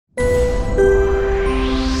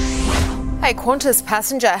a Qantas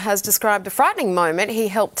passenger has described a frightening moment. He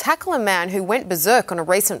helped tackle a man who went berserk on a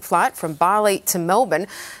recent flight from Bali to Melbourne,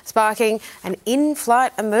 sparking an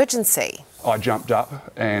in-flight emergency. I jumped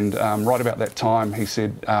up and right about that time he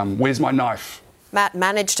said, "Where's my knife?" Matt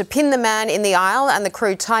managed to pin the man in the aisle and the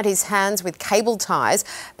crew tied his hands with cable ties.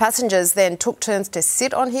 Passengers then took turns to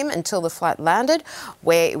sit on him until the flight landed,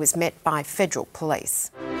 where it was met by federal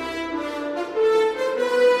police.